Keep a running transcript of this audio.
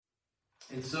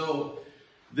And so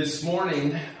this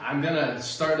morning, I'm going to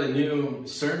start a new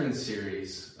sermon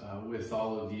series with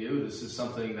all of you. This is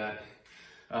something that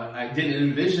I didn't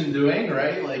envision doing,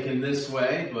 right? Like in this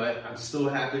way, but I'm still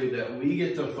happy that we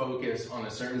get to focus on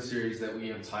a sermon series that we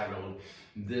have titled,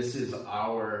 This is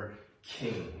Our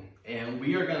King. And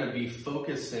we are going to be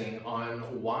focusing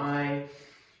on why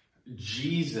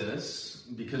Jesus,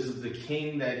 because of the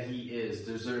King that he is,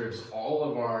 deserves all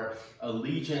of our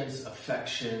allegiance,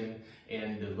 affection,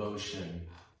 and devotion.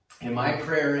 And my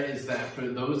prayer is that for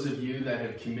those of you that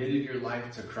have committed your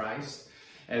life to Christ,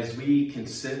 as we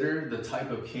consider the type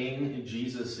of King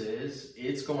Jesus is,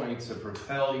 it's going to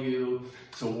propel you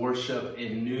to worship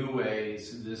in new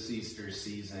ways this Easter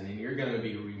season. And you're going to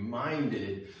be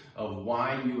reminded of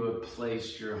why you have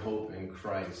placed your hope in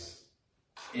Christ.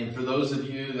 And for those of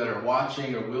you that are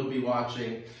watching or will be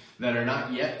watching that are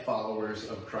not yet followers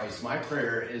of Christ, my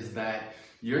prayer is that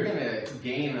you're going to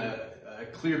gain a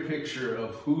clear picture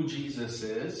of who Jesus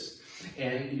is,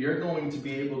 and you're going to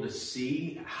be able to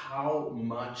see how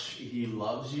much he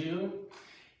loves you.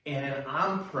 And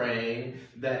I'm praying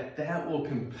that that will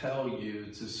compel you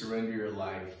to surrender your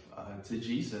life to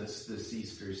Jesus this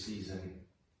Easter season.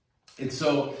 And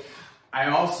so I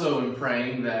also am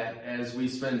praying that as we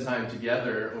spend time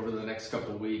together over the next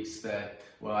couple of weeks that,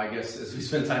 well, I guess as we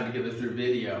spend time together through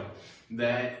video,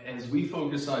 that as we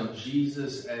focus on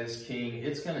Jesus as King,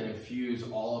 it's going to infuse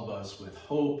all of us with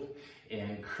hope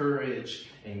and courage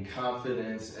and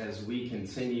confidence as we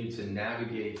continue to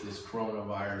navigate this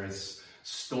coronavirus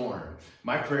storm.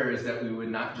 My prayer is that we would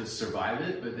not just survive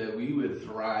it, but that we would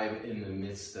thrive in the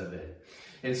midst of it.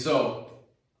 And so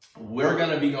we're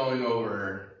going to be going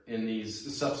over in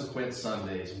these subsequent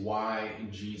Sundays why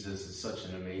Jesus is such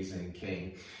an amazing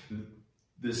King.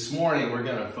 This morning, we're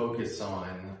going to focus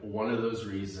on one of those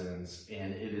reasons,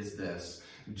 and it is this.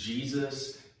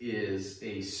 Jesus is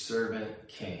a servant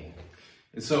king.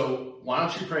 And so, why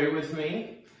don't you pray with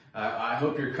me? I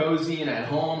hope you're cozy and at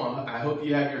home. I hope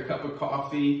you have your cup of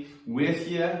coffee with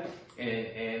you,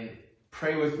 and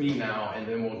pray with me now, and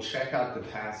then we'll check out the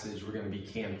passage we're going to be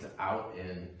camped out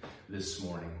in this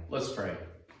morning. Let's pray.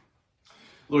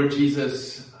 Lord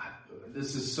Jesus,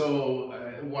 this is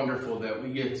so wonderful that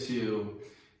we get to,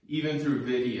 even through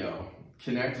video,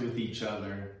 connect with each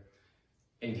other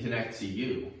and connect to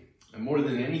you. And more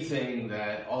than anything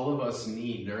that all of us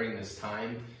need during this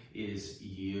time is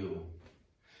you.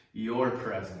 Your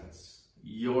presence,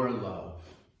 your love,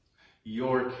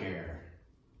 your care,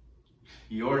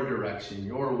 your direction,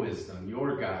 your wisdom,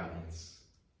 your guidance.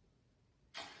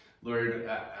 Lord,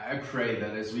 I pray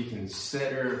that as we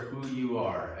consider who you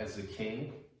are as a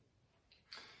king,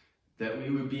 that we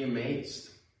would be amazed,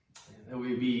 that we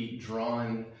would be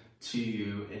drawn to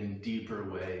you in deeper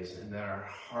ways, and that our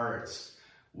hearts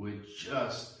would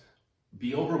just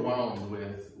be overwhelmed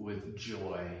with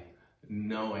joy,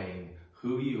 knowing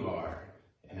who you are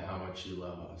and how much you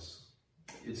love us.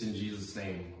 It's in Jesus'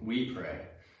 name we pray.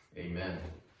 Amen.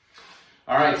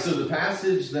 All right, so the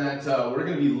passage that we're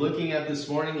going to be looking at this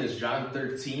morning is John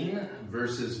 13,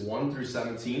 verses 1 through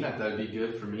 17. I thought it'd be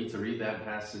good for me to read that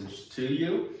passage to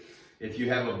you. If you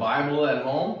have a Bible at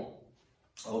home,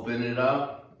 open it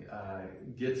up,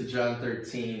 get to John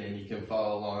 13, and you can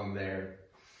follow along there.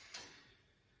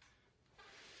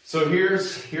 So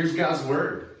here's God's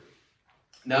word.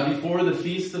 Now before the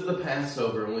feast of the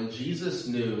Passover, when Jesus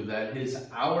knew that his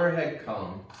hour had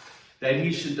come, that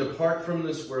he should depart from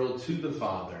this world to the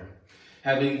Father,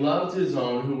 having loved his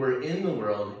own who were in the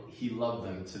world, he loved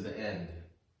them to the end.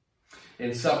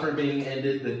 And supper being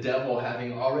ended, the devil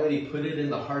having already put it in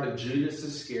the heart of Judas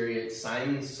Iscariot,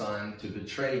 Simon's son, to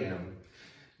betray him,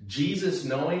 Jesus,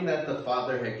 knowing that the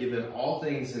Father had given all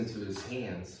things into his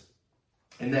hands,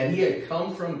 and that he had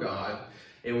come from God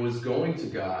and was going to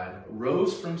God,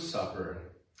 rose from supper,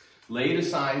 laid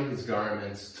aside his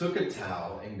garments, took a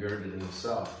towel, and girded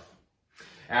himself.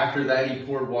 After that, he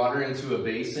poured water into a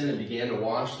basin and began to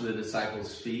wash the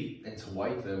disciples' feet and to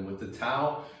wipe them with the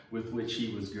towel with which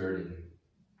he was girded.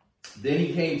 Then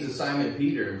he came to Simon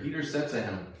Peter, and Peter said to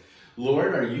him,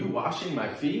 Lord, are you washing my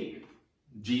feet?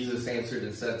 Jesus answered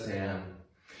and said to him,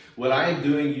 what I am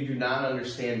doing you do not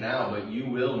understand now, but you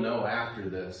will know after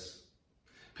this.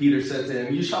 Peter said to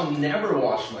him, you shall never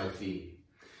wash my feet.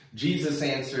 Jesus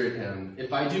answered him,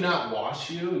 if I do not wash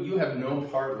you, you have no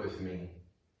part with me.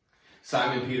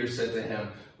 Simon Peter said to him,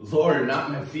 Lord,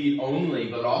 not my feet only,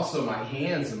 but also my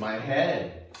hands and my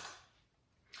head.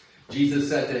 Jesus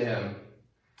said to him,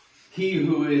 he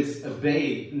who is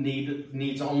obeyed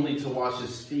needs only to wash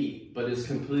his feet, but is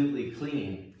completely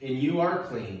clean. And you are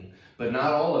clean, but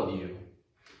not all of you.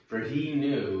 for he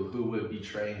knew who would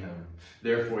betray him.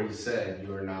 Therefore he said,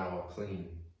 you are not all clean.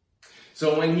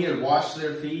 So when he had washed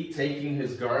their feet, taking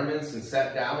his garments and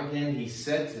sat down again, he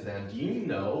said to them, do you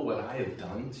know what I have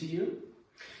done to you?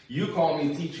 You call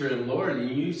me teacher and Lord, and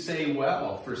you say,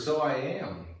 well, for so I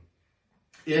am.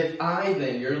 If I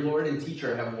then, your Lord and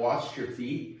teacher, have washed your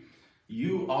feet,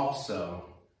 you also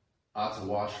ought to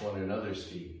wash one another's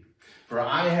feet. For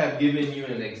I have given you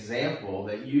an example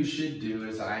that you should do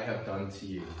as I have done to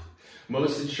you.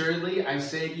 Most assuredly, I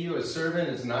say to you, a servant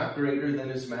is not greater than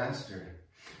his master,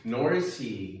 nor is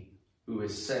he who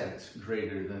is sent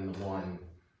greater than the one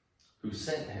who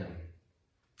sent him.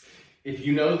 If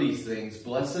you know these things,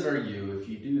 blessed are you if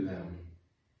you do them.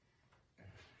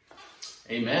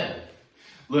 Amen.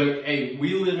 Look, hey,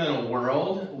 we live in a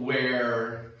world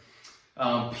where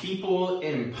people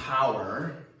in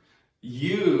power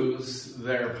use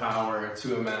their power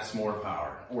to amass more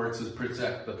power or to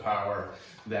protect the power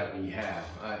that we have.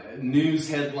 News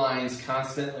headlines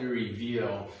constantly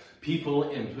reveal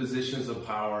people in positions of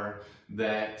power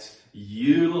that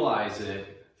utilize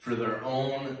it for their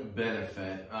own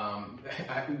benefit.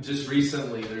 Just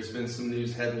recently, there's been some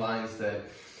news headlines that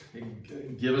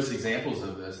give us examples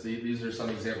of this. These are some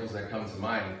examples that come to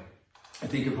mind. I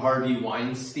think of Harvey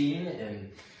Weinstein,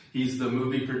 and he's the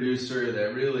movie producer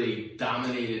that really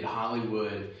dominated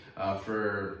Hollywood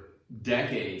for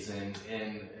decades, and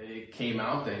it came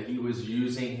out that he was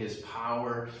using his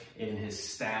power and his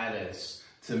status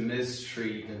to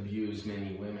mistreat and abuse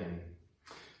many women.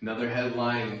 Another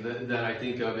headline that I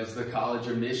think of is the college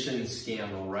admissions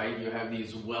scandal, right? You have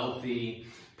these wealthy,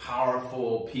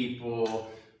 powerful people,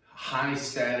 high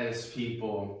status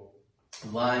people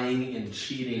lying and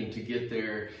cheating to get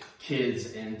their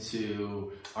kids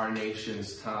into our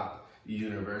nation's top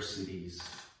universities.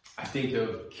 I think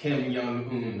of Kim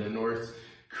Jong-un, the North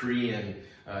Korean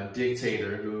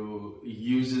dictator who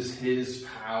uses his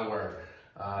power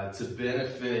to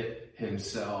benefit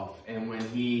himself. And when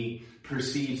he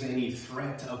perceives any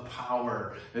threat of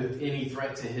power, any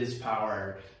threat to his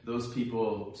power, those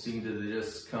people seem to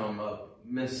just come up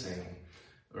missing,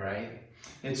 right?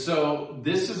 And so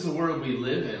this is the world we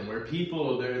live in, where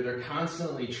people, they're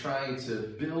constantly trying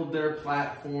to build their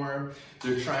platform,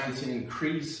 they're trying to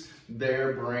increase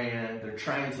their brand, they're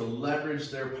trying to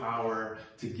leverage their power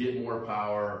to get more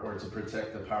power or to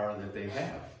protect the power that they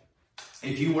have.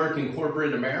 If you work in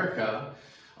corporate America,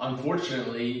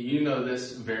 unfortunately, you know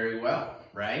this very well,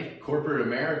 right? Corporate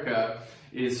America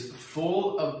is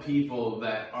full of people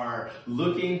that are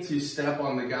looking to step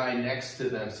on the guy next to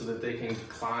them so that they can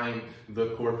climb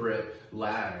the corporate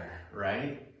ladder,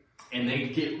 right? And they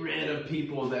get rid of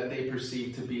people that they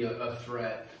perceive to be a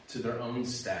threat to their own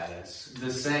status.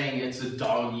 The saying, it's a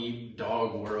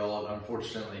dog-eat-dog world,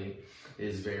 unfortunately,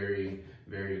 is very,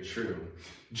 very true.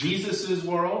 Jesus'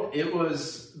 world, it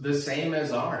was the same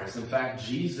as ours. In fact,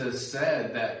 Jesus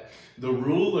said that the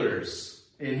rulers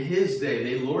in his day,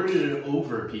 they lorded it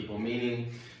over people,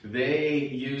 meaning they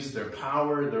used their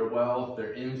power, their wealth,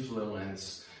 their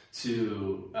influence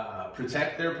to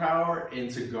protect their power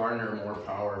and to garner more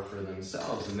power for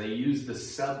themselves. And they used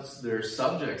their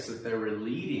subjects that they were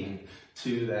leading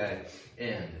to that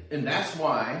end. And that's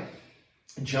why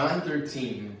John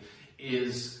 13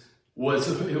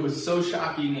 was so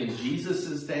shocking in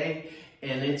Jesus' day.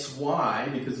 And it's why,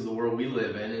 because of the world we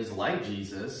live in, is like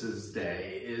Jesus'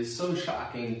 day, is so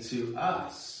shocking to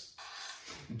us.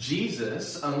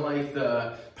 Jesus, unlike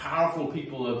the powerful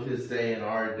people of his day and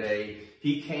our day,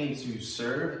 he came to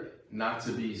serve, not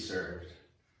to be served.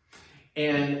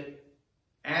 And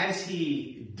as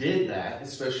he did that,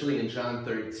 especially in John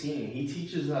 13, he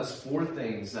teaches us 4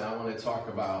 things that I want to talk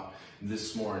about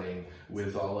this morning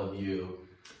with all of you.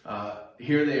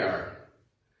 Here they are.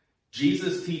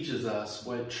 Jesus teaches us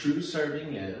what true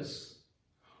serving is,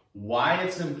 why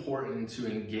it's important to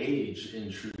engage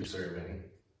in true serving,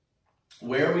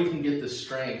 where we can get the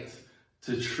strength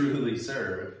to truly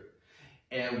serve,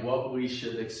 and what we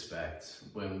should expect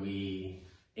when we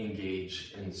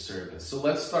engage in service. So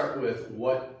let's start with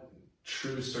what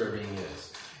true serving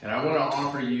is. And I want to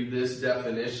offer you this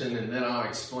definition, and then I'll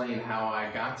explain how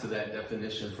I got to that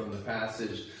definition from the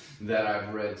passage that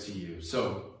I've read to you.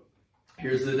 So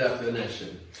here's the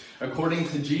definition. According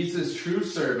to Jesus, true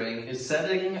serving is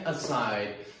setting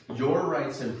aside your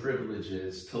rights and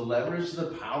privileges to leverage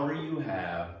the power you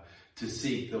have to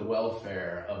seek the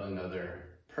welfare of another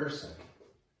person.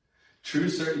 Truly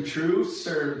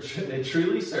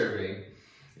serving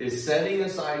is setting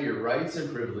aside your rights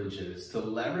and privileges to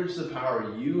leverage the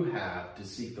power you have to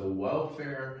seek the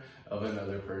welfare of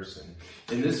another person.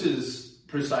 And this is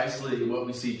precisely what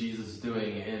we see Jesus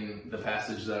doing in the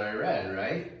passage that I read,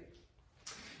 right?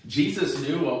 Jesus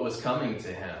knew what was coming to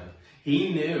him.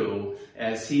 He knew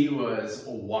as he was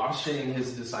washing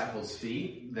his disciples'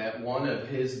 feet that one of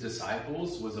his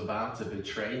disciples was about to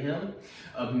betray him,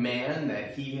 a man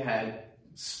that he had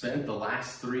spent the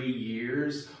last 3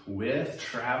 years with,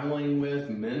 traveling with,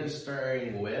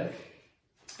 ministering with.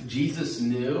 Jesus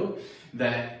knew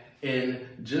that in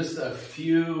just a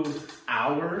few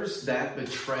hours, that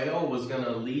betrayal was going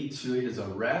to lead to his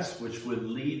arrest, which would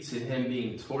lead to him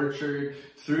being tortured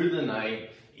through the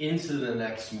night into the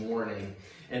next morning.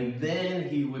 And then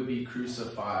he would be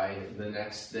crucified the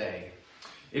next day.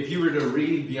 If you were to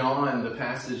read beyond the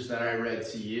passage that I read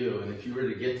to you, and if you were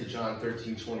to get to John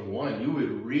 13:21, you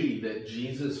would read that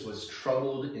Jesus was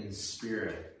troubled in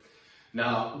spirit.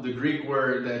 Now, the Greek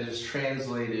word that is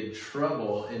translated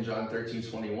trouble in John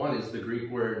 13:21 is the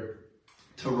Greek word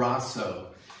tarasso.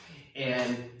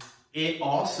 And it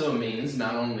also means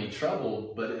not only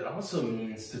trouble, but it also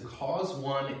means to cause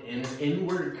one an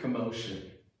inward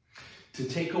commotion, to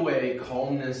take away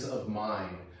calmness of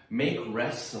mind, make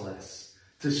restless,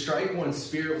 to strike one's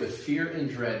spirit with fear and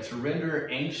dread, to render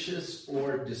anxious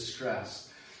or distressed,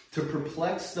 to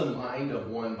perplex the mind of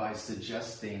one by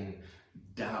suggesting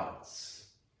doubts.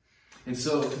 And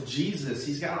so Jesus,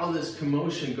 he's got all this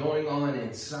commotion going on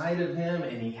inside of him,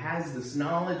 and he has this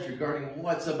knowledge regarding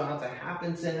what's about to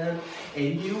happen to him.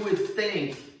 And you would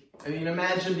think, I mean,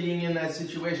 imagine being in that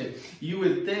situation. You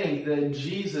would think that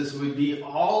Jesus would be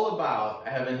all about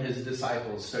having his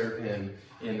disciples serve him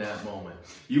in that moment.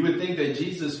 You would think that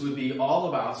Jesus would be all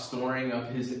about storing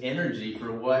up his energy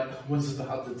for what was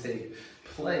about to take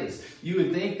place. You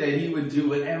would think that he would do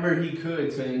whatever he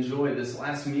could to enjoy this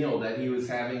last meal that he was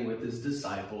having with his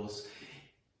disciples,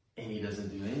 and he doesn't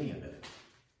do any of it.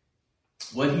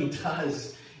 What he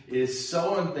does is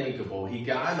so unthinkable. He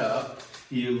got up,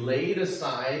 he laid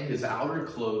aside his outer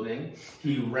clothing,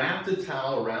 he wrapped a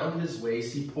towel around his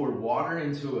waist, he poured water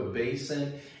into a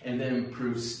basin, and then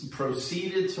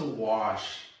proceeded to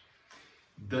wash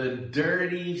the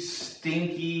dirty,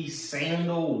 stinky,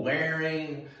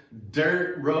 sandal-wearing,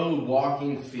 dirt road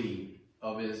walking feet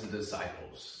of his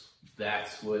disciples.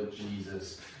 That's what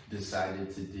Jesus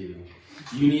decided to do.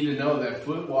 You need to know that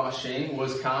foot washing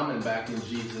was common back in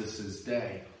Jesus'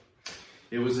 day.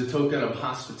 It was a token of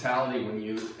hospitality when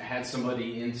you had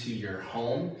somebody into your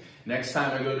home. Next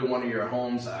time I go to one of your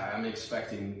homes, I'm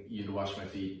expecting you to wash my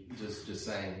feet. Just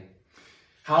saying.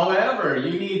 However,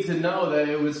 you need to know that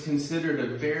it was considered a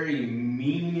very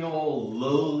menial,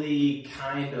 lowly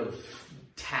kind of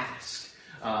task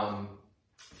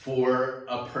for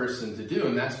a person to do.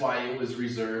 And that's why it was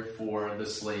reserved for the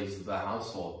slaves of the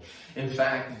household. In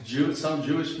fact, some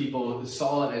Jewish people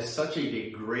saw it as such a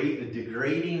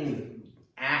degrading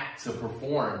act to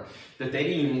perform that they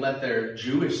didn't even let their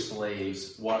Jewish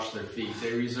slaves wash their feet.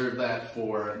 They reserved that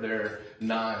for their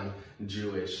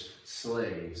non-Jewish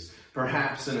slaves.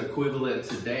 Perhaps an equivalent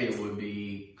today would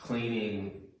be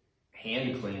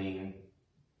hand cleaning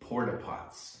porta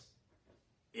pots.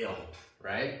 Ill,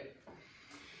 right?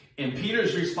 And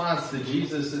Peter's response to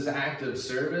Jesus' act of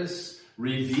service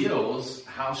reveals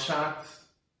how shocked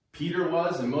Peter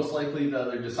was, and most likely the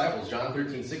other disciples. John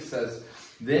 13:6 says,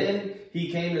 "Then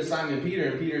he came to Simon Peter,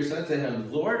 and Peter said to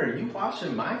him, 'Lord, are you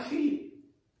washing my feet?'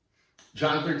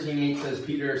 John 13:8 says,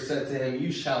 Peter said to him,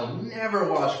 'You shall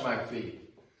never wash my feet.'"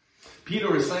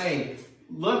 Peter was saying,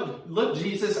 Look,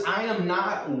 Jesus, I am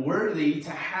not worthy to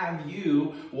have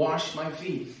you wash my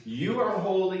feet. You are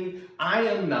holy. I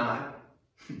am not.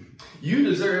 You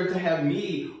deserve to have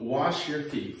me wash your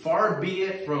feet. Far be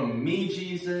it from me,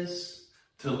 Jesus,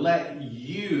 to let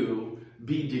you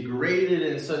be degraded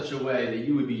in such a way that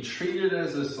you would be treated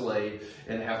as a slave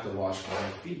and have to wash my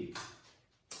feet.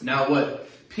 Now, what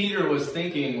Peter was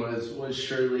thinking was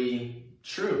surely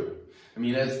true. I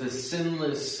mean, as the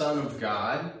sinless Son of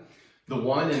God, the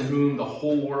one in whom the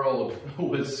whole world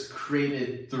was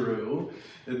created through,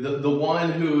 the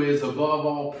one who is above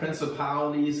all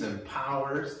principalities and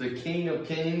powers, the King of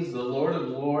Kings, the Lord of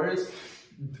Lords.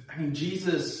 I mean,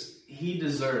 Jesus, he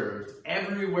deserved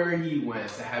everywhere he went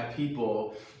to have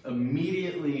people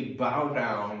immediately bow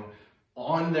down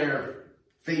on their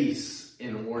face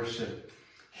and worship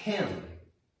him.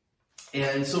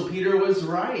 And so Peter was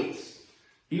right.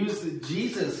 He was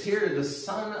Jesus here, the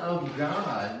Son of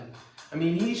God. I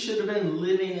mean, he should have been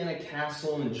living in a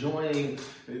castle, enjoying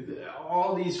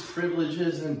all these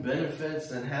privileges and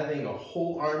benefits and having a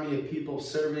whole army of people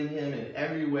serving him in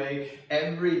every way,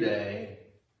 every day.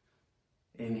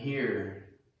 And here,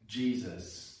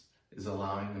 Jesus is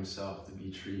allowing himself to be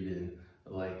treated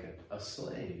like a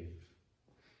slave.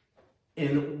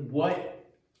 And what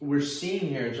we're seeing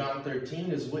here in John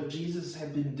 13 is what Jesus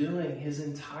had been doing his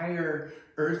entire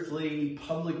earthly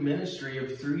public ministry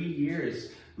of 3 years,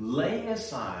 laying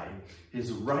aside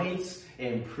his rights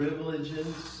and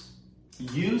privileges,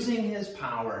 using his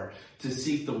power to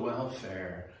seek the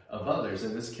welfare of others,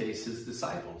 in this case, his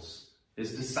disciples.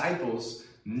 His disciples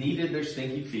needed their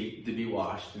stinky feet to be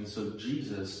washed, and so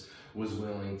Jesus was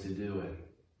willing to do it.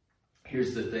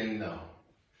 Here's the thing, though.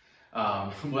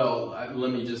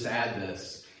 Let me just add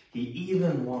this. He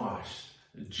even washed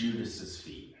Judas's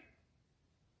feet.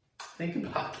 Think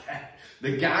about that.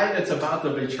 The guy that's about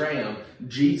to betray him,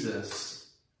 Jesus,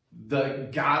 the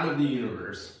God of the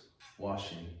universe,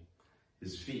 washing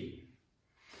his feet.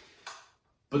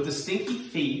 But the stinky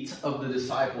feet of the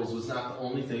disciples was not the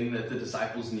only thing that the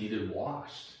disciples needed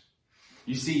washed.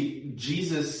 You see,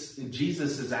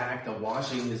 Jesus' act of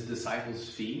washing his disciples'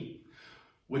 feet,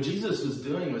 what Jesus was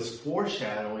doing was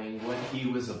foreshadowing what he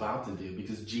was about to do,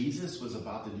 because Jesus was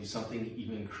about to do something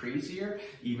even crazier,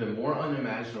 even more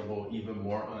unimaginable, even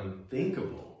more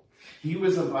unthinkable. He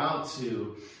was about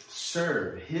to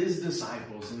serve his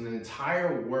disciples in the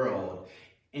entire world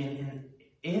in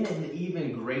an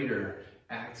even greater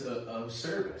act of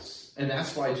service. And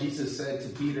that's why Jesus said to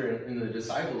Peter and the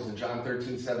disciples in John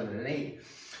 13, 7 and 8,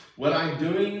 "What I'm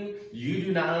doing, you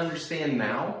do not understand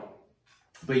now,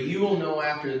 but you will know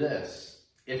after this.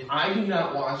 If I do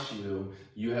not wash you,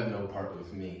 you have no part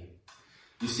with me."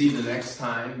 You see, the next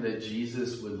time that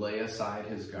Jesus would lay aside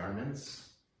his garments,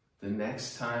 the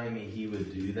next time he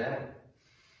would do that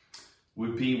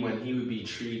would be when he would be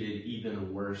treated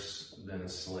even worse than a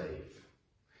slave.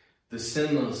 The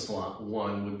sinless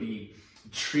one would be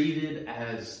treated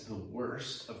as the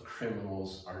worst of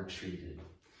criminals are treated.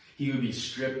 He would be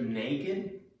stripped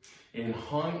naked and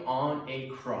hung on a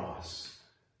cross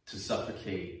to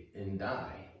suffocate and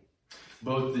die.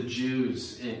 Both the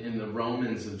Jews and the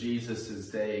Romans of Jesus'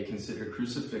 day considered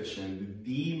crucifixion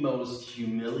the most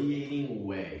humiliating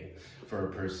way for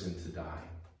a person to die.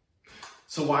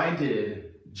 So why did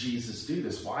Jesus do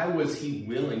this? Why was he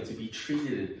willing to be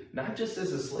treated not just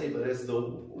as a slave, but as the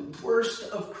worst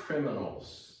of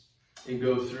criminals and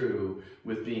go through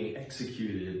with being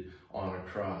executed on a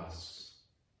cross?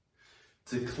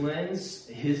 To cleanse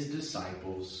his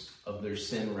disciples of their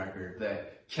sin record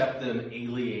that kept them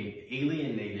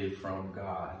alienated from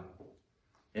God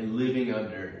and living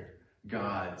under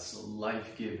God's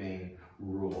life-giving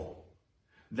rule.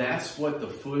 That's what the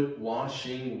foot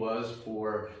washing was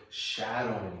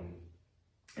foreshadowing.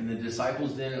 And the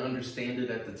disciples didn't understand it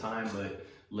at the time, but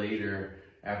later,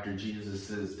 after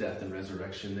Jesus' death and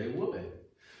resurrection, they would.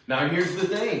 Now here's the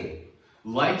thing.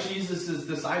 Like Jesus'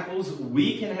 disciples,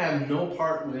 we can have no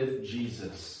part with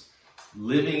Jesus,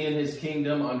 living in his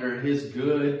kingdom under his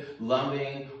good,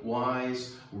 loving,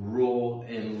 wise rule,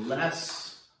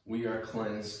 unless we are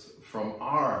cleansed from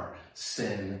our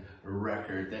sin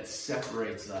record that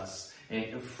separates us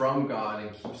from God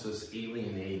and keeps us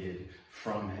alienated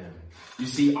from him. You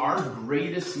see, our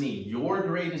greatest need, your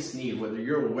greatest need, whether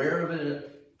you're aware of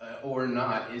it or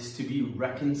not, is to be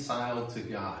reconciled to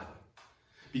God.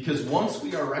 Because once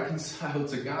we are reconciled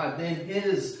to God, then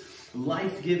his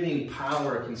life-giving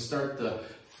power can start to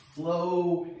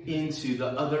flow into the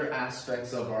other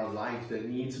aspects of our life that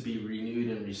need to be renewed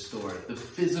and restored. The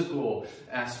physical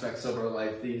aspects of our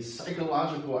life, the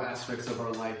psychological aspects of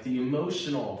our life, the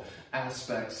emotional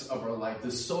aspects of our life,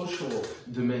 the social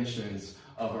dimensions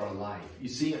of our life. You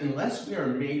see, unless we are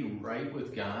made right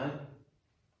with God,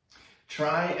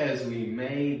 try as we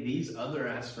may, these other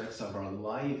aspects of our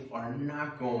life are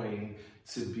not going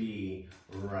to be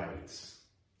right.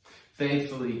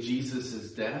 Thankfully,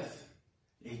 Jesus' death,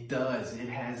 it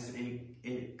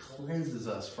cleanses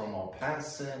us from all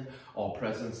past sin, all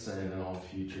present sin, and all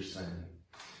future sin.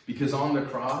 Because on the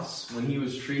cross, when he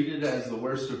was treated as the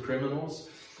worst of criminals,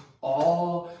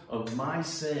 all of my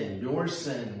sin, your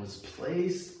sin, was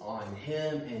placed on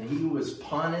him, and he was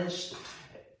punished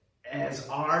as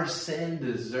our sin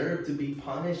deserved to be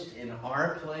punished in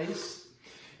our place.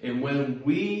 And when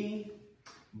we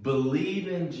believe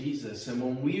in Jesus, and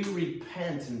when we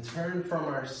repent and turn from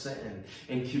our sin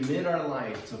and commit our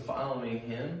life to following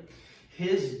him,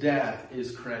 his death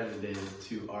is credited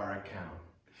to our account.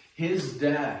 His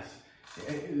death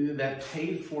that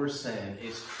paid for sin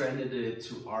is credited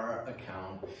to our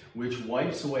account, which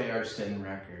wipes away our sin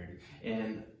record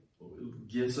and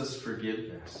gives us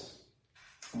forgiveness.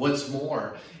 What's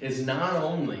more is not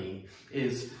only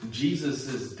is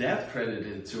Jesus' death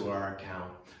credited to our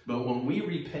account, but when we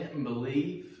repent and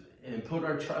believe and put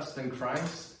our trust in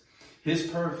Christ, his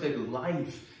perfect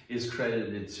life is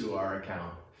credited to our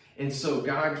account. And so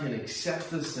God can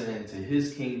accept us into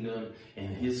his kingdom and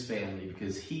his family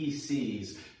because he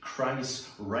sees Christ's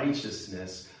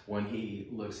righteousness when he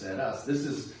looks at us. This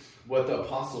is what the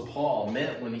Apostle Paul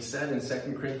meant when he said in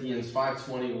 2 Corinthians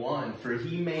 5:21, for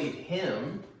he made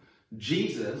him,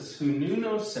 Jesus, who knew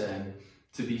no sin,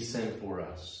 to be sin for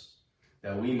us,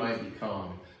 that we might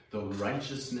become the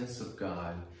righteousness of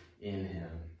God in him.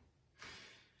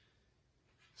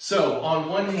 So, on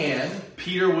one hand,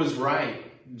 Peter was right.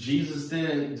 Jesus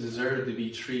didn't deserve to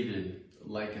be treated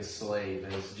like a slave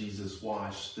as Jesus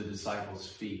washed the disciples'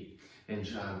 feet in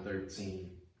John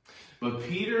 13. But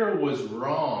Peter was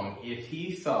wrong if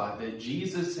he thought that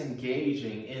Jesus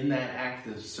engaging in that act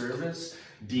of service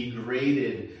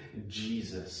degraded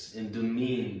Jesus and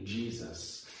demeaned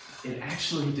Jesus. It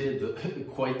actually did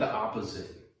quite the opposite.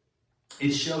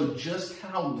 It showed just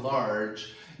how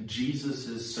large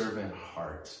Jesus' servant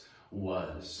heart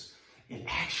was. It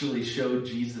actually showed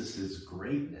Jesus'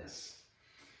 greatness.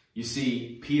 You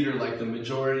see, Peter, like the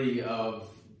majority of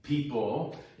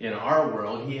people in our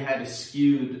world, he had a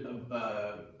skewed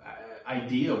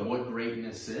idea of what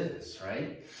greatness is,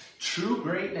 right? True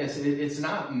greatness, it's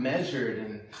not measured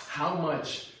in how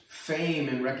much fame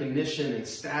and recognition and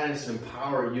status and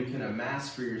power you can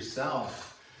amass for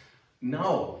yourself.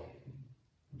 No.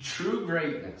 True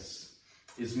greatness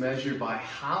is measured by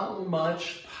how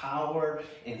much power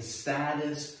and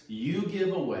status you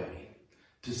give away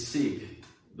to seek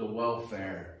the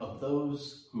welfare of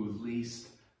those who least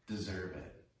deserve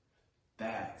it.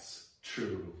 That's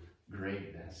true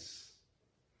greatness.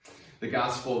 The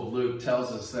Gospel of Luke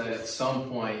tells us that at some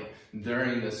point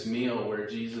during this meal where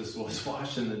Jesus was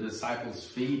washing the disciples'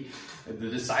 feet, the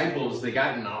disciples, they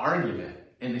got in an argument.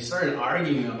 And they started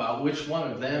arguing about which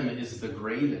one of them is the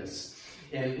greatest.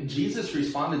 And Jesus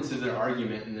responded to their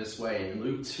argument in this way. In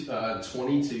Luke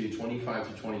 22,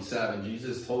 25 to 27,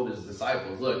 Jesus told his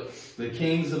disciples, look, the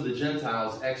kings of the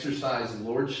Gentiles exercise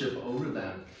lordship over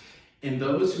them, and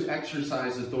those who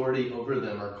exercise authority over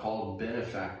them are called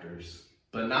benefactors.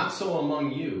 But not so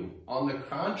among you. On the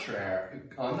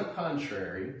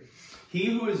contrary, he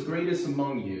who is greatest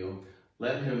among you,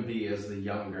 let him be as the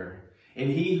younger, and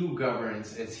he who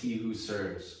governs as he who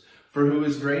serves. For who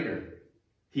is greater,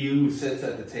 he who sits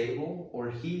at the table or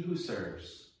he who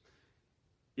serves?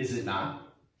 Is it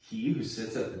not he who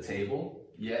sits at the table?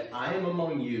 Yet I am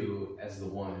among you as the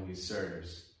one who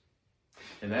serves.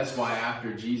 And that's why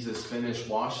after Jesus finished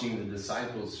washing the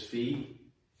disciples' feet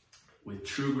with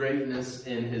true greatness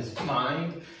in his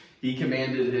mind, he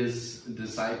commanded his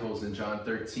disciples in John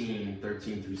 13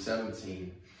 through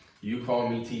 17, you call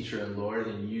me teacher and Lord,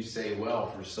 and you say, well,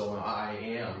 for so I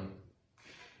am.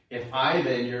 If I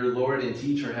then, your Lord and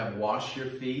teacher, have washed your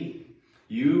feet,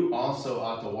 you also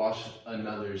ought to wash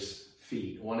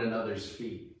one another's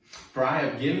feet. For I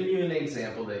have given you an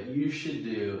example that you should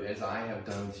do as I have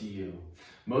done to you.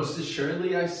 Most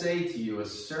assuredly I say to you, a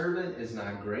servant is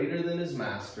not greater than his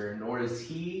master, nor is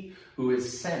he who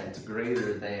is sent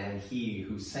greater than he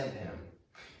who sent him.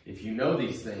 If you know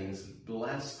these things,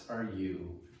 blessed are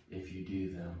you if you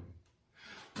do them.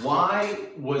 Why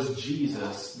was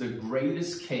Jesus the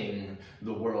greatest king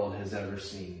the world has ever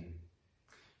seen?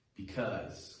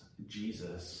 Because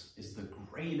Jesus is the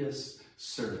greatest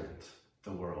servant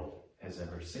the world has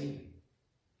ever seen.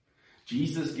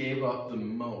 Jesus gave up the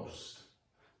most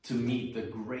to meet the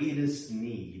greatest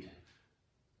need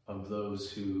of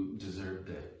those who deserved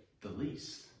it the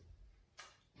least.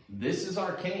 This is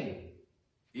our king.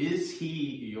 Is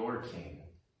he your king?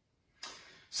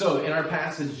 So in our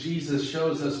passage, Jesus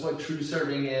shows us what true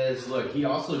serving is. Look, he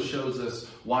also shows us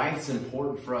why it's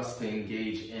important for us to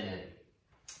engage in it.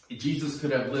 Jesus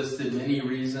could have listed many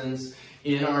reasons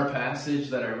in our passage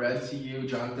that I read to you,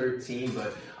 John 13,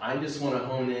 but I just want to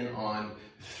hone in on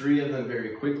 3 of them very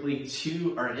quickly.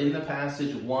 2 are in the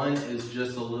passage. 1 is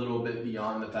just a little bit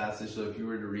beyond the passage. So if you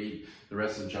were to read the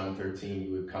rest of John 13,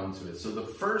 you would come to it. So the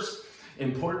first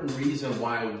important reason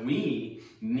why we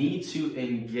need to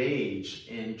engage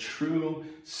in true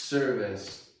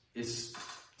service is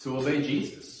to obey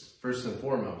Jesus, first and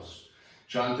foremost.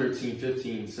 John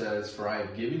 13:15 says, for I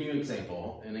have given you an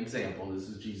example, this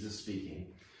is Jesus speaking,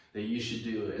 that you should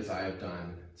do as I have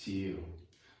done to you.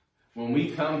 When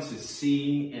we come to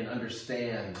see and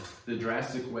understand the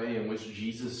drastic way in which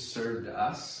Jesus served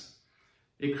us,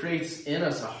 it creates in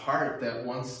us a heart that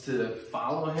wants to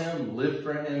follow him, live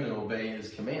for him, and obey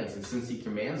his commands. And since he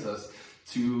commands us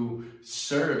to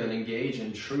serve and engage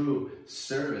in true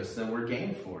service, then we're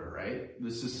game for it, right?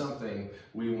 This is something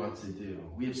we want to do.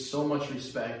 We have so much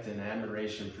respect and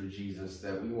admiration for Jesus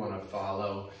that we want to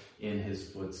follow in his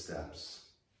footsteps.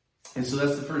 And so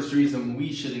that's the first reason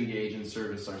we should engage in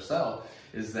service ourselves,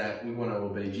 is that we want to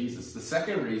obey Jesus. The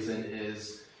second reason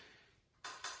is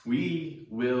we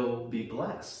will be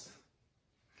blessed.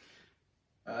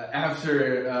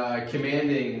 After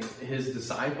commanding his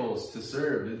disciples to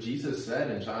serve, Jesus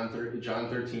said in John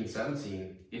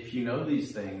 13:17, if you know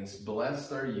these things,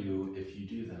 blessed are you if you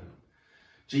do them.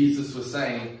 Jesus was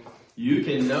saying, you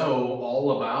can know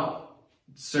all about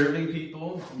serving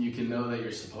people. You can know that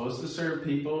you're supposed to serve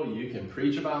people. You can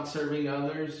preach about serving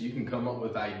others. You can come up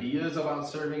with ideas about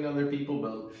serving other people.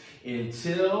 But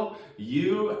until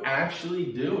you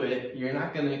actually do it, you're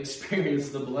not going to experience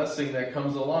the blessing that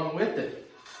comes along with it.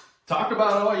 Talk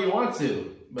about it all you want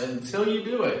to, but until you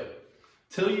do it,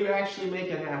 till you actually make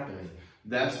it happen,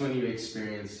 that's when you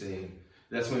experience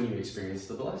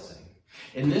the blessing.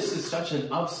 And this is such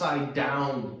an upside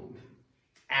down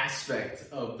aspect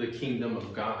of the kingdom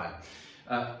of God,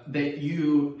 that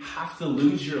you have to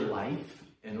lose your life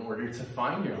in order to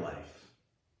find your life.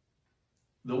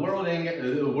 The world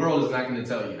is not going to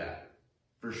tell you that,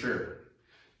 for sure.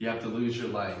 You have to lose your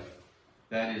life.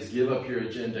 That is, give up your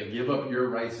agenda, give up your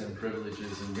rights and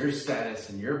privileges and your status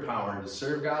and your power to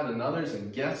serve God and others.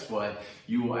 And guess what?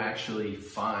 You will actually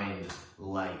find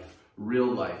life, real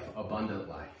life, abundant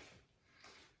life.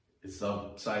 It's the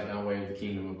upside down way of the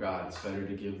kingdom of God. It's better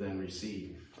to give than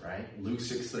receive, right? Luke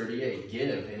 6:38,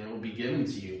 give and it will be given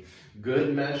to you.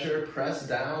 Good measure, pressed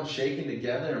down, shaken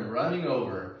together, and running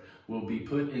over will be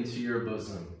put into your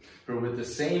bosom. For with the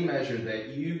same measure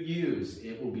that you use,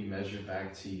 it will be measured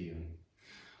back to you.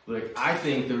 Look, I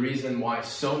think the reason why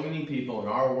so many people in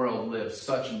our world live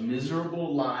such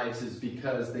miserable lives is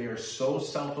because they are so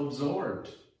self-absorbed.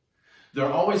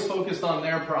 They're always focused on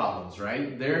their problems,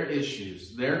 right? Their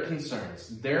issues, their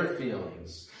concerns, their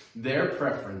feelings, their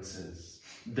preferences,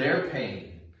 their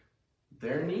pain,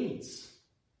 their needs.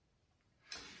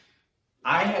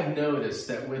 I have noticed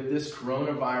that with this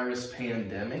coronavirus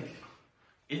pandemic,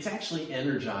 it's actually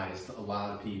energized a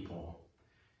lot of people.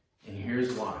 And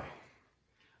here's why.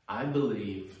 I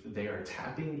believe they are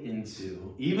tapping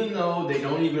into, even though they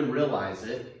don't even realize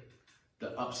it,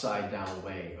 the upside down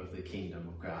way of the kingdom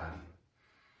of God.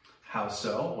 How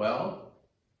so? Well,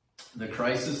 the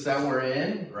crisis that we're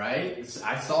in, right?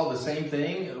 I saw the same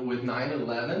thing with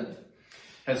 9/11.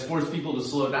 Has forced people to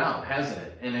slow down, hasn't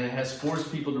it? And it has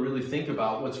forced people to really think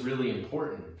about what's really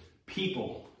important.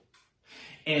 People.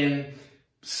 And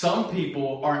some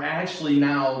people are actually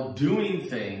now doing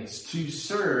things to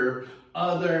serve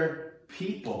other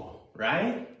people,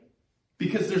 right?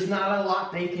 Because there's not a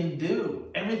lot they can do.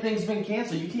 Everything's been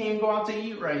canceled. You can't even go out to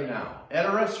eat right now at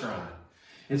a restaurant.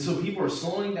 And so people are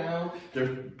slowing down.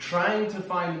 They're trying to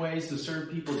find ways to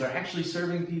serve people. They're actually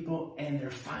serving people, and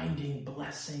they're finding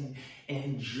blessing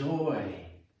and joy.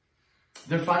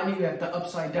 They're finding that the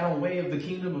upside down way of the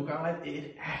kingdom of God,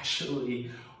 it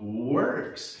actually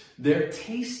works. They're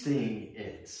tasting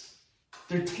it.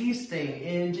 They're tasting,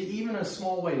 in even a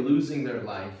small way, losing their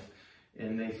life,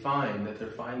 and they find that they're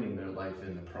finding their life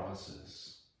in the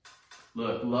process.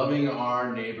 Look, loving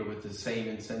our neighbor with the same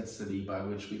intensity by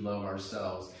which we love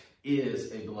ourselves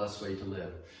is a blessed way to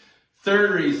live.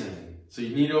 Third reason, so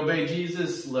you need to obey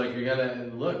Jesus.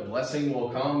 Blessing will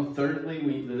come.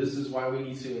 Thirdly, this is why we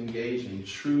need to engage in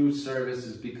true service,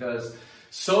 is because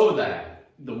so that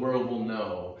the world will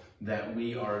know that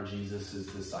we are Jesus'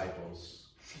 disciples.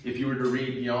 If you were to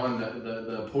read beyond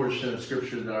the portion of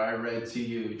scripture that I read to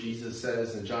you, Jesus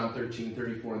says in John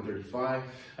 13:34 and 35,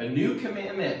 a new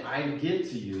commandment I give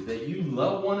to you, that you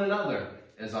love one another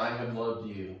as I have loved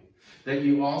you, that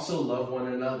you also love one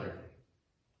another.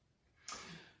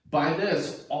 By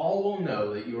this, all will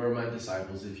know that you are my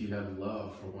disciples if you have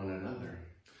love for one another.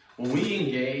 When we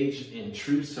engage in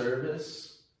true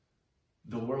service,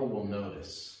 the world will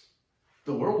notice.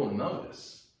 The world will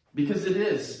notice. Because it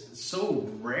is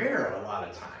so rare a lot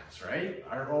of times, right?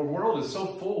 Our world is so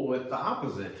full with the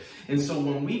opposite. And so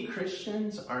when we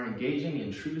Christians are engaging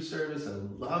in true service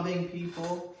and loving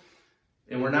people,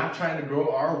 and we're not trying to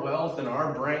grow our wealth and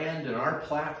our brand and our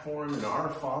platform and our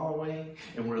following,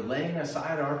 and we're laying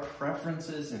aside our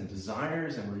preferences and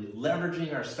desires, and we're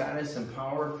leveraging our status and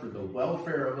power for the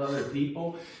welfare of other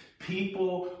people,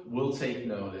 people will take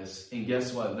notice. And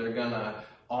guess what? They're going to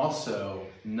also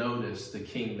notice the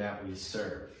king that we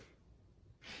serve.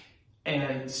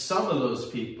 And some of those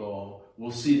people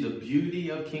will see the beauty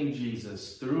of King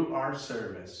Jesus through our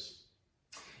service,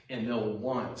 and they'll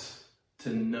want to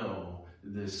know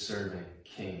this servant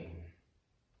king.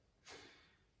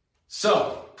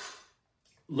 So,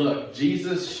 look,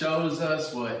 Jesus shows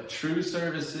us what true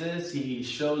service is. He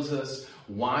shows us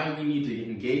why we need to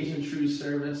engage in true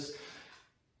service.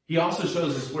 He also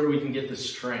shows us where we can get the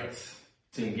strength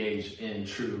to engage in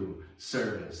true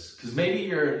service. Because maybe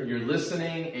you're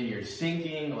listening and you're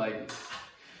thinking like,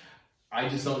 I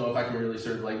just don't know if I can really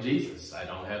serve like Jesus. I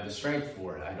don't have the strength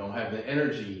for it. I don't have the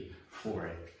energy for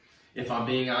it. If I'm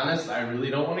being honest, I really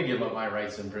don't want to give up my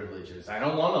rights and privileges. I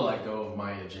don't want to let go of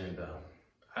my agenda.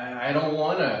 I don't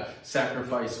want to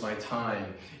sacrifice my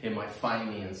time and my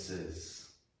finances.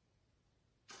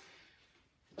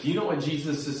 Do you know what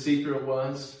Jesus' secret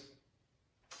was?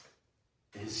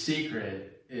 His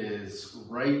secret is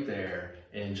right there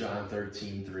in John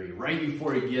 13:3. Right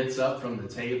before he gets up from the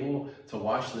table to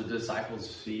wash the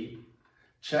disciples' feet.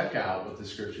 Check out what the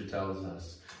scripture tells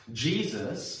us.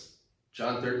 Jesus,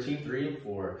 John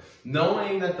 13:3-4,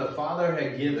 knowing that the Father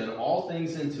had given all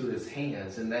things into his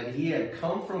hands and that he had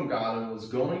come from God and was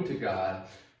going to God,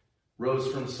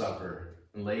 rose from supper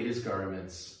and laid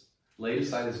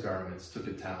aside his garments, took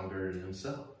a towel, girded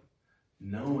himself.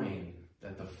 Knowing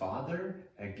that the Father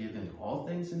had given all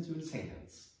things into his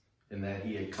hands and that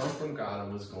he had come from God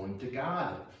and was going to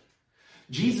God.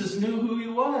 Jesus knew who he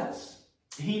was.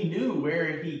 He knew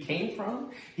where he came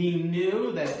from. He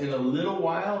knew that in a little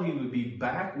while he would be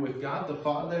back with God the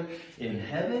Father in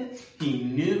heaven. He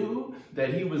knew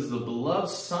that he was the beloved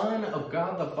Son of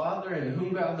God the Father in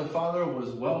whom God the Father was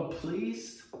well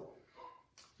pleased.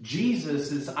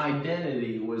 Jesus'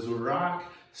 identity was rock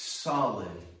solid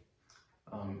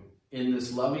in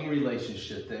this loving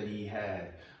relationship that he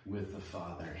had with the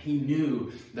Father. He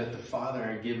knew that the Father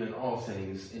had given all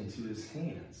things into his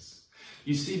hands.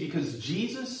 You see, because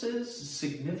Jesus'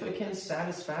 significant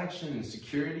satisfaction and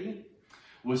security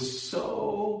was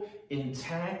so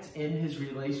intact in his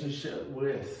relationship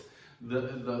with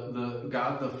the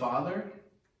God the Father,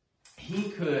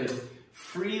 he could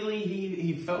freely,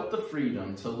 he felt the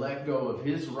freedom to let go of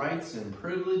his rights and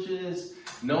privileges,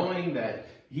 knowing that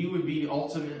he would be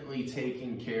ultimately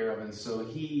taken care of. And so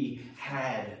he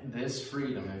had this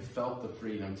freedom and felt the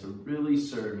freedom to really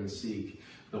serve and seek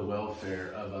the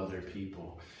welfare of other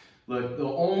people. Look, the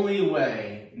only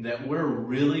way that we're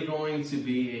really going to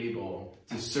be able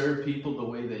to serve people the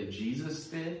way that Jesus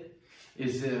did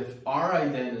is if our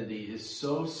identity is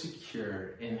so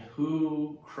secure in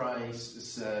who Christ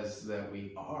says that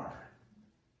we are.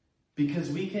 Because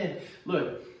we can,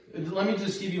 look, let me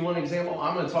just give you one example.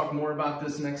 I'm going to talk more about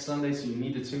this next Sunday, so you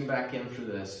need to tune back in for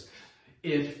this.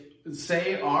 If,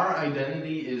 say, our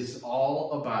identity is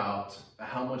all about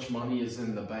how much money is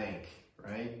in the bank,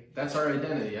 right? That's our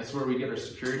identity. That's where we get our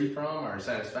security from, our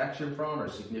satisfaction from, our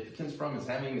significance from, is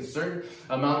having a certain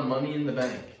amount of money in the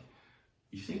bank.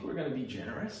 You think we're going to be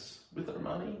generous with our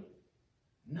money?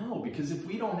 No, because if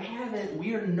we don't have it,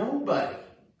 we are nobody.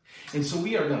 And so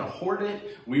we are going to hoard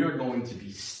it. We are going to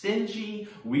be stingy.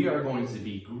 We are going to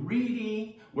be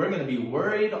greedy. We're going to be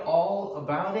worried all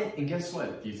about it. And guess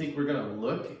what? Do you think we're going to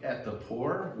look at the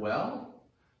poor well?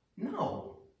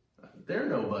 No, they're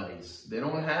nobodies. They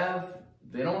don't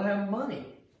have money,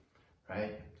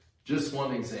 right? Just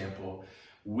one example.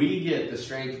 We get the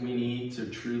strength we need to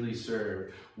truly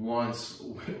serve once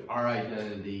our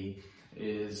identity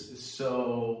is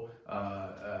so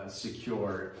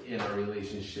secure in our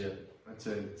relationship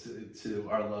to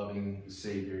our loving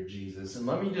Savior, Jesus. And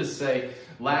let me just say,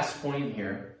 last point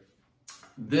here,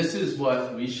 this is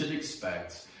what we should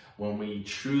expect when we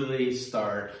truly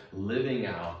start living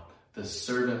out the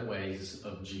servant ways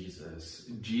of Jesus.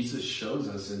 Jesus shows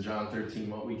us in John 13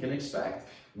 what we can expect.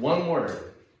 One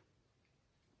word: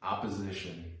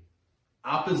 opposition.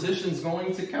 Opposition's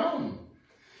going to come.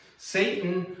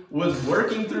 Satan was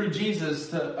working through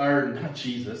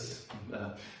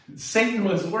Satan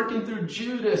was working through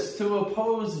Judas to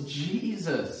oppose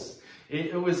Jesus.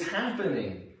 It was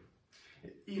happening.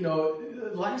 You know,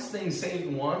 the last thing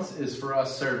Satan wants is for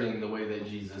us serving the way that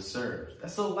Jesus served.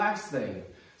 That's the last thing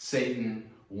Satan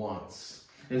wants.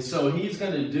 And so he's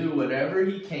going to do whatever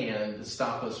he can to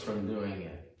stop us from doing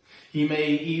it. He may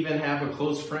even have a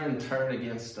close friend turn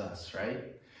against us, right?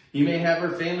 He may have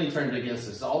her family turned against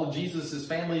us. All of Jesus'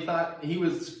 family thought he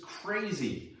was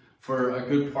crazy for a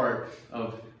good part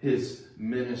of his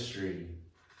ministry.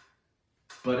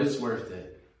 But it's worth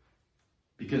it.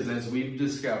 Because as we've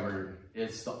discovered,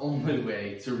 it's the only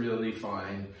way to really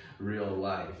find real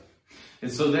life.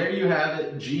 And so there you have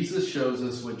it. Jesus shows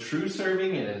us what true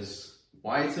serving is,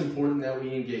 why it's important that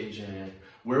we engage in it,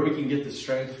 where we can get the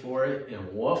strength for it,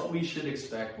 and what we should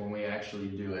expect when we actually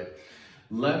do it.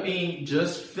 Let me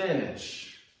just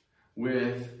finish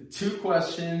with 2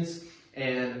 questions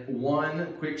and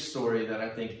one quick story that I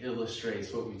think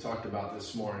illustrates what we talked about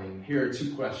this morning. Here are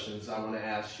 2 questions I want to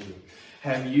ask you.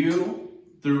 Have you,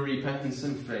 through repentance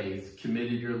and faith,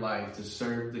 committed your life to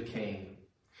serve the King?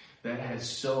 that has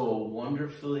so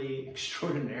wonderfully,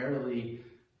 extraordinarily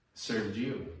served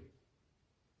you?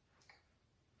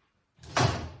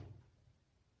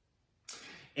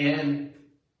 And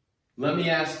let me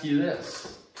ask you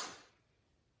this.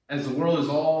 As the world is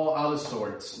all out of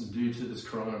sorts due to this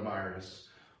coronavirus,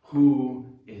 who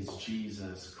is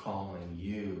Jesus calling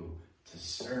you to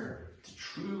serve, to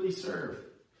truly serve?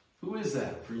 Who is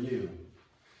that for you?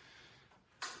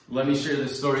 Let me share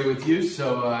this story with you.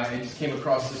 So I just came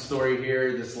across this story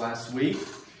here this last week.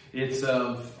 It's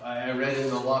I read in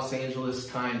the Los Angeles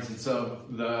Times, it's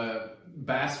of the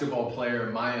basketball player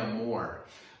Maya Moore.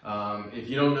 If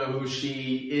you don't know who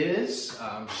she is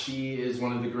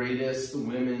one of the greatest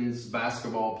women's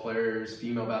basketball players,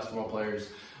 female basketball players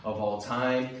of all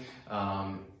time.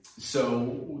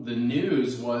 So the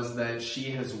news was that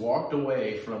she has walked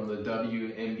away from the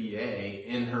WNBA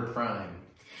in her prime.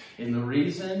 And the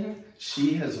reason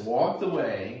she has walked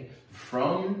away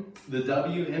from the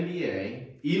WNBA,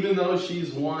 even though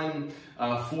she's won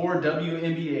 4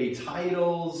 WNBA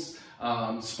titles,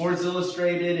 Sports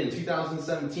Illustrated in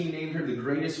 2017 named her the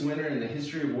greatest winner in the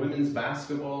history of women's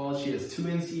basketball. She has 2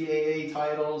 NCAA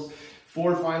titles,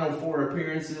 4 Final Four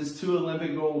appearances, 2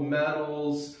 Olympic gold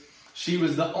medals. She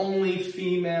was the only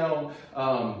female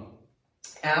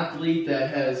athlete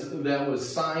that was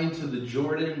signed to the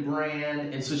Jordan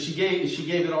brand, and so she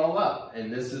gave it all up.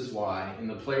 And this is why. In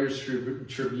the Players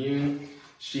Tribune,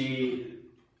 she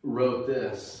wrote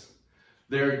this: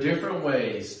 "There are different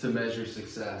ways to measure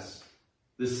success.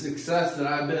 The success that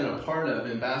I've been a part of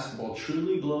in basketball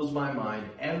truly blows my mind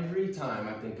every time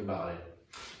I think about it.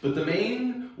 But the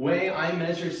main way I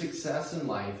measure success in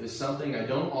life is something I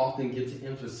don't often get to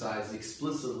emphasize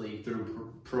explicitly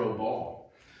through pro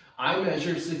ball. I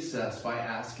measure success by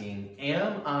asking,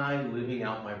 am I living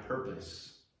out my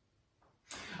purpose?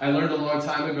 I learned a long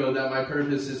time ago that my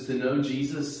purpose is to know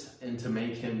Jesus and to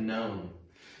make him known.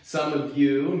 Some of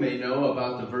you may know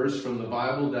about the verse from the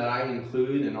Bible that I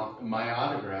include in my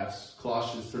autographs,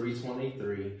 Colossians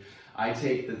 3:23. I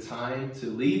take the time to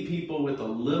leave people with a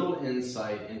little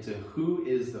insight into who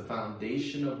is the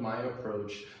foundation of my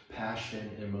approach,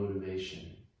 passion, and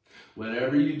motivation.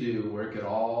 Whatever you do, work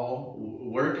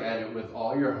at it with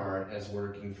all your heart as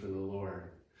working for the Lord.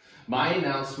 My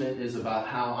announcement is about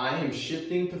how I am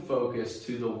shifting to focus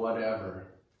to the whatever.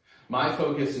 My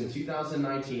focus in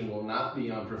 2019 will not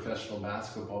be on professional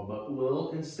basketball, but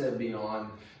will instead be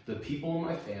on the people in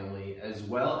my family, as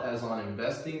well as on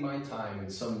investing my time in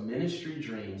some ministry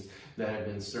dreams that have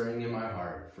been stirring in my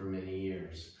heart for many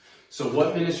years." So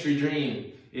what ministry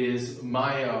dream is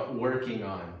Maya working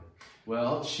on?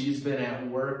 Well, she's been at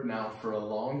work now for a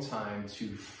long time to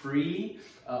free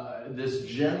this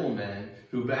gentleman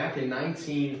who back in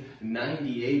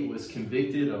 1998 was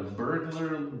convicted of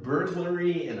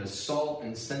burglary and assault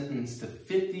and sentenced to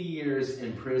 50 years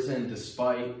in prison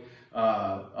despite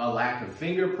a lack of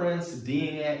fingerprints,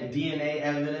 DNA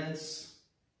evidence,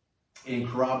 and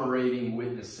corroborating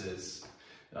witnesses.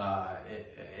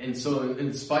 And so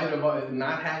in spite of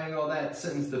not having all that,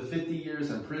 sentenced to 50 years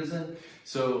in prison.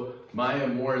 So Maya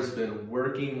Moore has been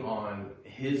working on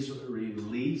his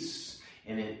release,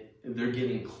 and they're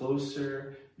getting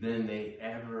closer than they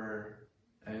have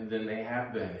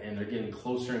been, and they're getting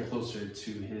closer and closer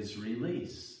to his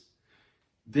release.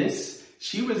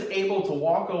 She was able to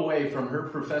walk away from her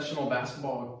professional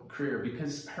basketball career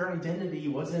because her identity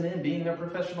wasn't in being a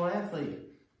professional athlete.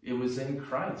 It was in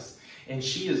Christ. And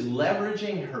she is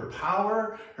leveraging her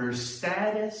power, her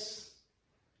status,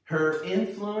 her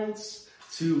influence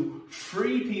to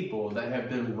free people that have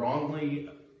been wrongly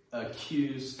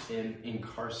accused and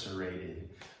incarcerated.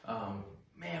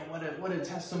 Man, what a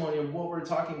testimony of what we're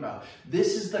talking about.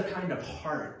 This is the kind of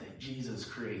heart that Jesus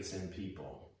creates in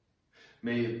people.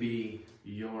 May it be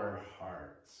your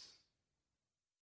hearts.